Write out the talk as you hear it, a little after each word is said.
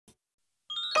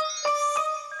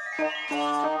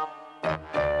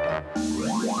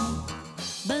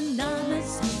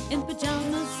Bananas in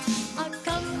pajamas are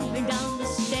coming down the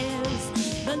stairs.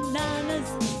 Bananas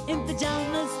in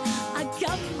pajamas are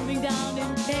coming down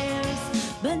in pairs.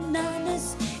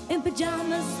 Bananas in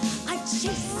pajamas are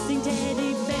chasing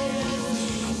teddy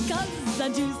bears. 'Cause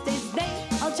on Tuesdays they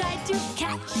all try to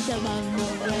catch them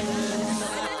unawares.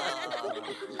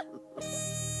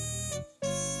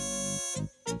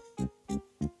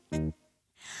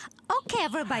 Okay,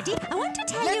 everybody, I want to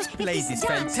tell Let's you play if this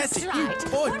dance fantastic is new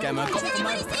right. board game I got for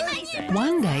my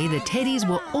One day the teddies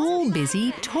were all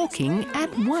busy talking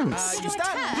at once. You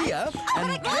start here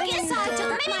and Morgan, Sergeant,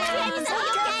 maybe Pyjamas are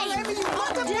your game.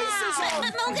 Morgan,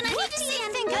 Morgan, I need to see you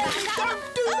think about that. Don't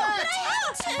do that!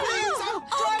 Please, I'm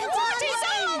trying to What is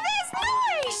all this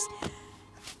noise?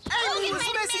 Amy was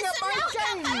messing up my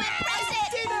game!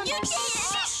 You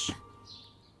did!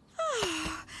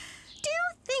 Do you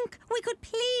think we could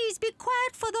please be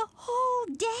quiet for the whole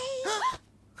day?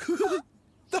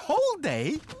 The whole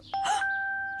day?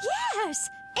 Yes!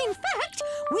 In fact,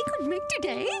 we could make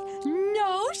today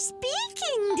no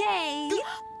speaking day.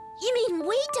 You mean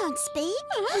we don't speak?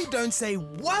 We don't say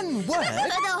one word.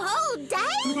 For the whole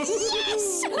day?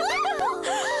 Yes!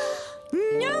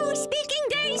 No speaking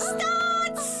day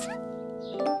starts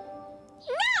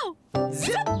now!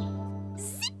 Zip.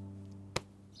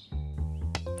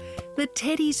 The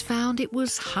teddies found it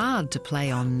was hard to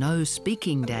play on No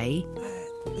Speaking Day.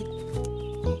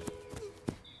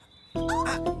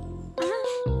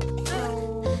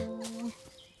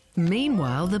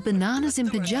 Meanwhile, the bananas in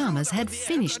pajamas had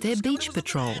finished their beach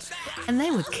patrol and they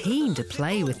were keen to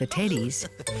play with the teddies.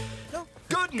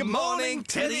 Good morning,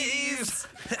 teddies!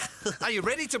 Are you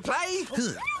ready to play?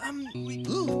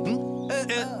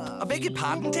 I beg your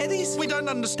pardon, teddies? We don't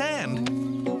understand.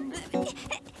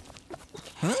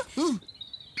 Huh?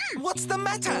 What's the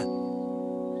matter?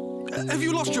 Have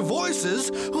you lost your voices?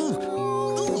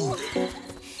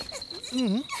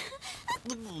 You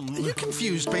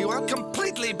confused, B1.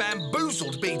 Completely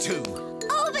bamboozled, B2.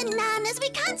 Oh, bananas, we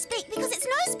can't speak because it's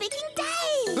no speaking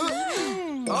day.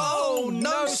 Oh,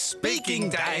 no speaking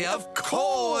day, of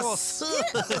course.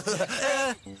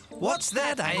 What's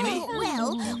that, Amy?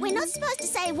 Well, we're not supposed to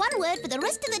say one word for the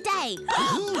rest of the day.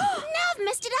 Now I've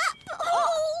messed it up.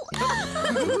 Oh,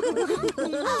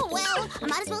 well, I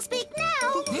might as well speak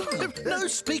now. No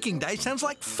speaking day sounds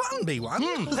like fun, B1.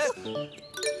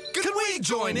 Can we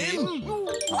join in?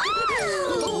 Bananas,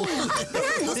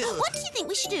 what do you think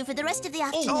we should do for the rest of the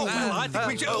afternoon? Oh, well, I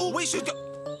think we should go...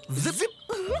 Zip, zip.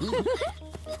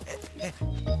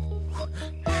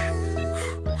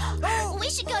 We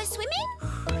should go swimming?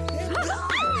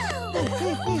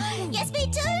 Yes, me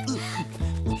too.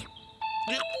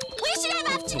 We should have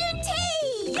afternoon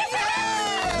tea.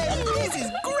 This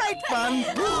is great fun!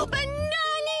 Oh,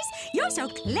 bananas! You're so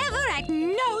clever at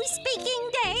no speaking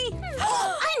day.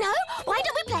 I know. Why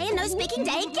don't we play a no speaking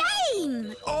day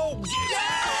game? Oh,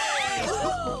 yeah!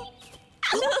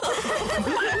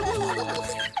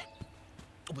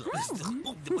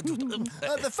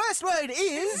 The first word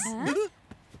is...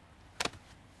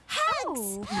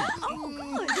 Hugs.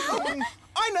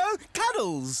 I know,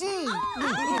 cuddles.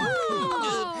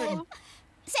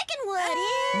 Second word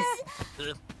is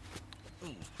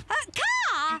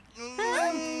Car!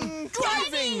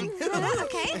 Driving.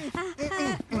 Okay.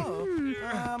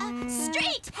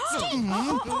 street.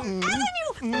 Avenue! Cuddles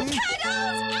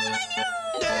Avenue!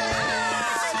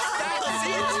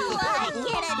 Oh, I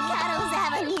get it. Cuddles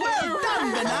Avenue.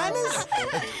 Done, bananas.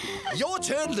 Your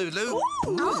turn, Lulu.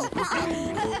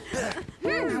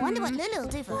 I wonder what Lulu will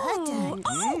do for her turn.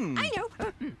 I know.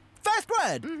 First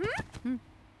word.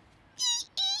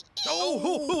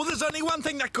 Oh, there's only one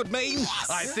thing that could mean. Yes.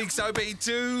 I think so,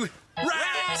 B2.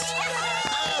 Rat!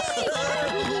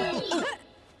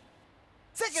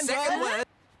 Second word.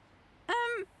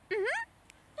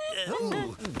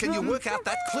 Can you work out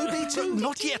that clue, B2?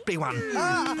 Not yet, B1.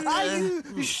 Are you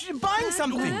buying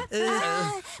something?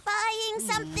 Buying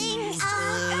something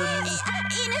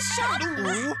in a shop.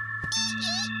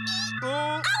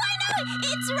 Oh, I know!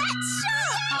 It's Rat's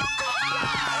shop!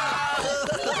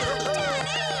 Well done,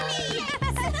 Amy!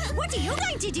 What are you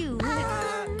going to do?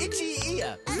 Itchy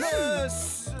ear.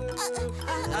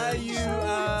 Are you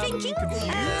Thinking?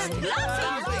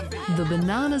 Laughing? The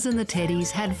bananas and the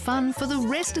teddies had fun for the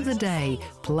rest of the day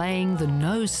playing the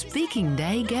No Speaking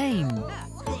Day game.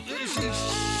 She's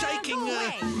shaking her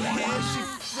hair.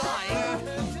 She's flying,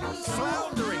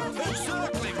 floundering,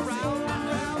 circling round and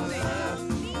round the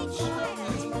beach.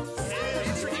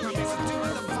 It's really got to do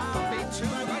with the farm, B2.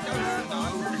 I don't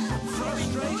know.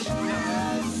 Frustration.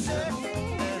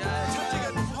 Touching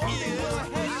her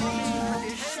ears.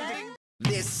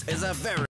 This is a very